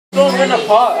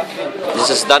This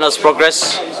is Dana's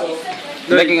progress.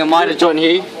 Making a miter joint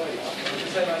here.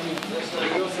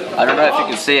 I don't know if you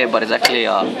can see it, but it's actually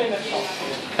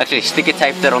sticky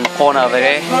taped there on the corner over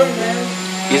here.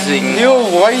 Using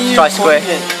tri-square.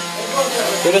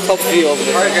 Look at the top view over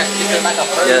there.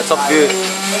 Yeah, the top view.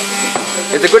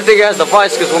 It's a good thing it has the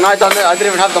vice, because when I done it, I didn't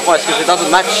even have the vice because it doesn't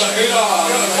match.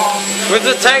 With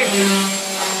the tape.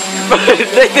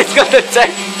 It's got the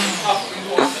tape.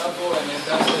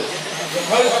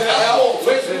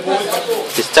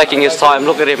 He's taking his time,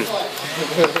 look at him.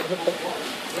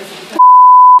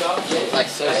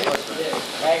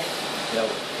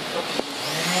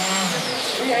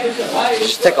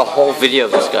 Just take a whole video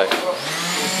of this guy.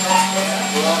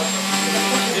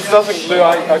 It doesn't glue,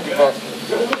 I give up.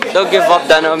 Don't give up,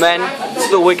 Dano, man. It's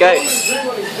still week 8.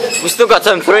 We still got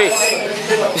term 3.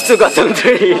 We still got term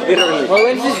 3, literally. Well,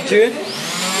 when's this due?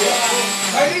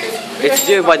 It's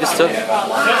due by this term.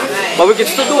 But we can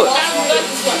still do it. 1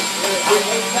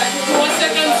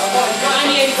 second,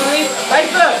 983.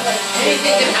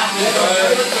 Anything can happen.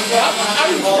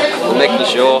 Making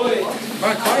sure.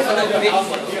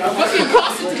 What's your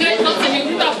process to get something?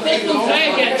 You got to play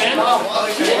again, man.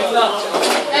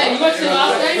 Hey, you went to the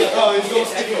last game?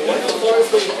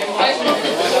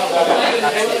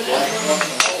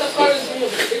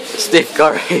 Steve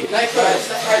Curry.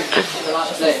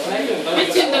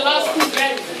 It's in the last 2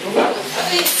 games.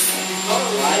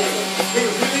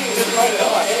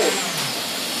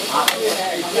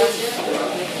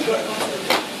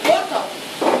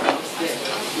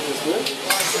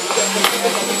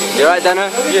 You right, Dano?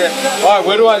 Yeah. Alright,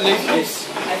 where do I leave this?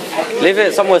 Leave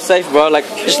it somewhere safe, bro. Like,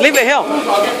 just leave it here.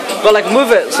 But like,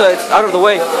 move it so it's out of the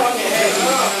way.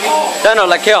 Dano,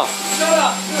 like here.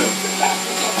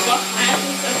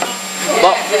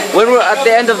 But when we're at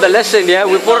the end of the lesson, yeah,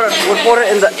 we put it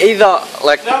in the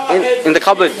in the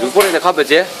cupboard. We put it in the cupboard,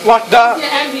 yeah. Like that?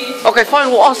 Okay, fine.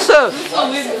 Well, I'll serve.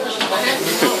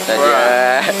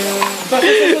 Yeah.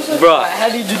 Bro, How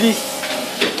do you do this?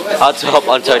 how to help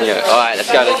Antonio. Alright,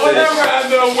 let's go, let's do this.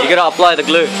 You gotta apply the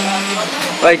glue.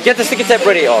 Wait, get the sticky tape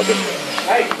ready. Oh, good.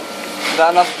 Is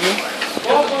that enough glue?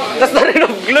 That's not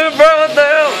enough glue, bro. What the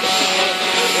hell?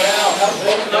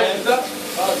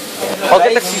 I'll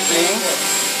get the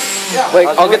wait,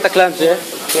 I'll get the clamps, yeah?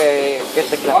 Okay, get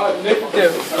the clamps.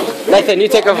 Nathan, you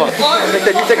take over.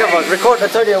 Nathan, you take over. Record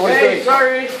Antonio what he's doing.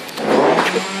 Sorry.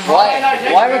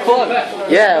 Why record?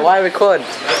 Yeah, why record?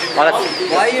 Why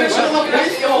are you just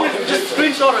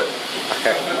screenshot it?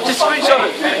 Okay. Just screenshot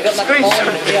it. Screenshot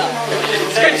it.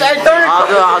 Screenshot it. Don't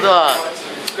I'll do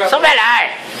it. Sống đây lại.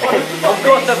 Of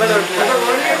course, I better.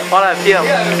 Follow film.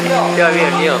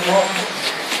 Film.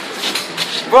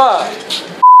 Bruh.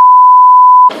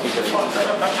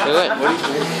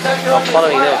 I'm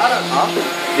following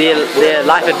Neil. The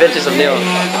life adventures of Neil.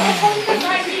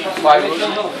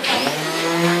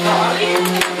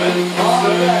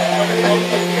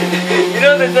 You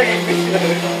know they're taking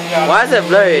Why is it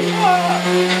blurry?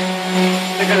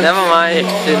 Never mind,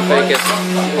 didn't focus.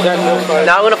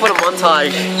 Now I'm gonna put a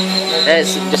montage.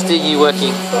 It's just you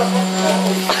working.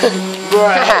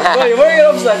 Wait, where are you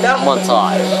upside down?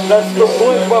 Montage. That's the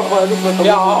point, bro.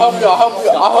 Yeah, I'll help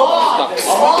you.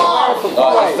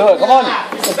 Let's do it, come on.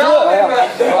 Let's do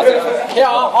it.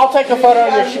 Yeah, I'll take a photo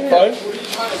on your phone.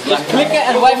 Just click it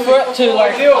and wait for it to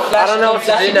like flash. I don't know what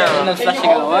to do now. And then flashing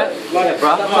it, alright?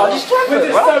 Bro, just try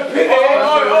it, bro.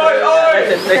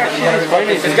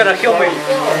 It's gonna kill me.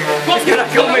 It's gonna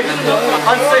kill me.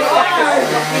 Unsafe practice.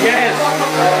 Yes.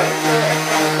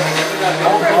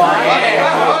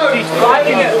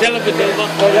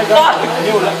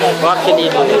 What can you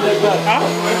do?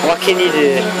 What can you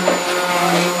do?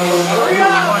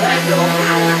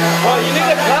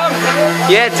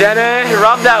 Yeah, Jenna,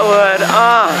 rub that wood.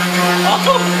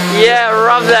 Yeah,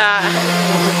 rub that.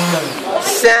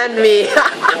 Send me.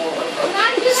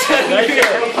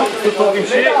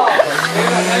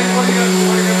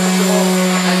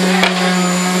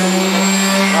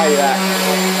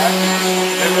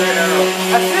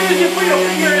 As soon as you put your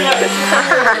finger in it.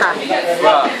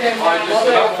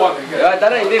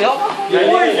 Dana, you need help?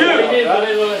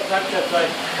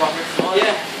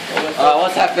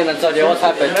 What's happened, Antonio? What's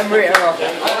happened? Memory error.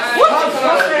 What?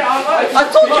 I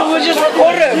told you we just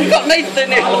recorded it. We got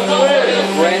Nathan in.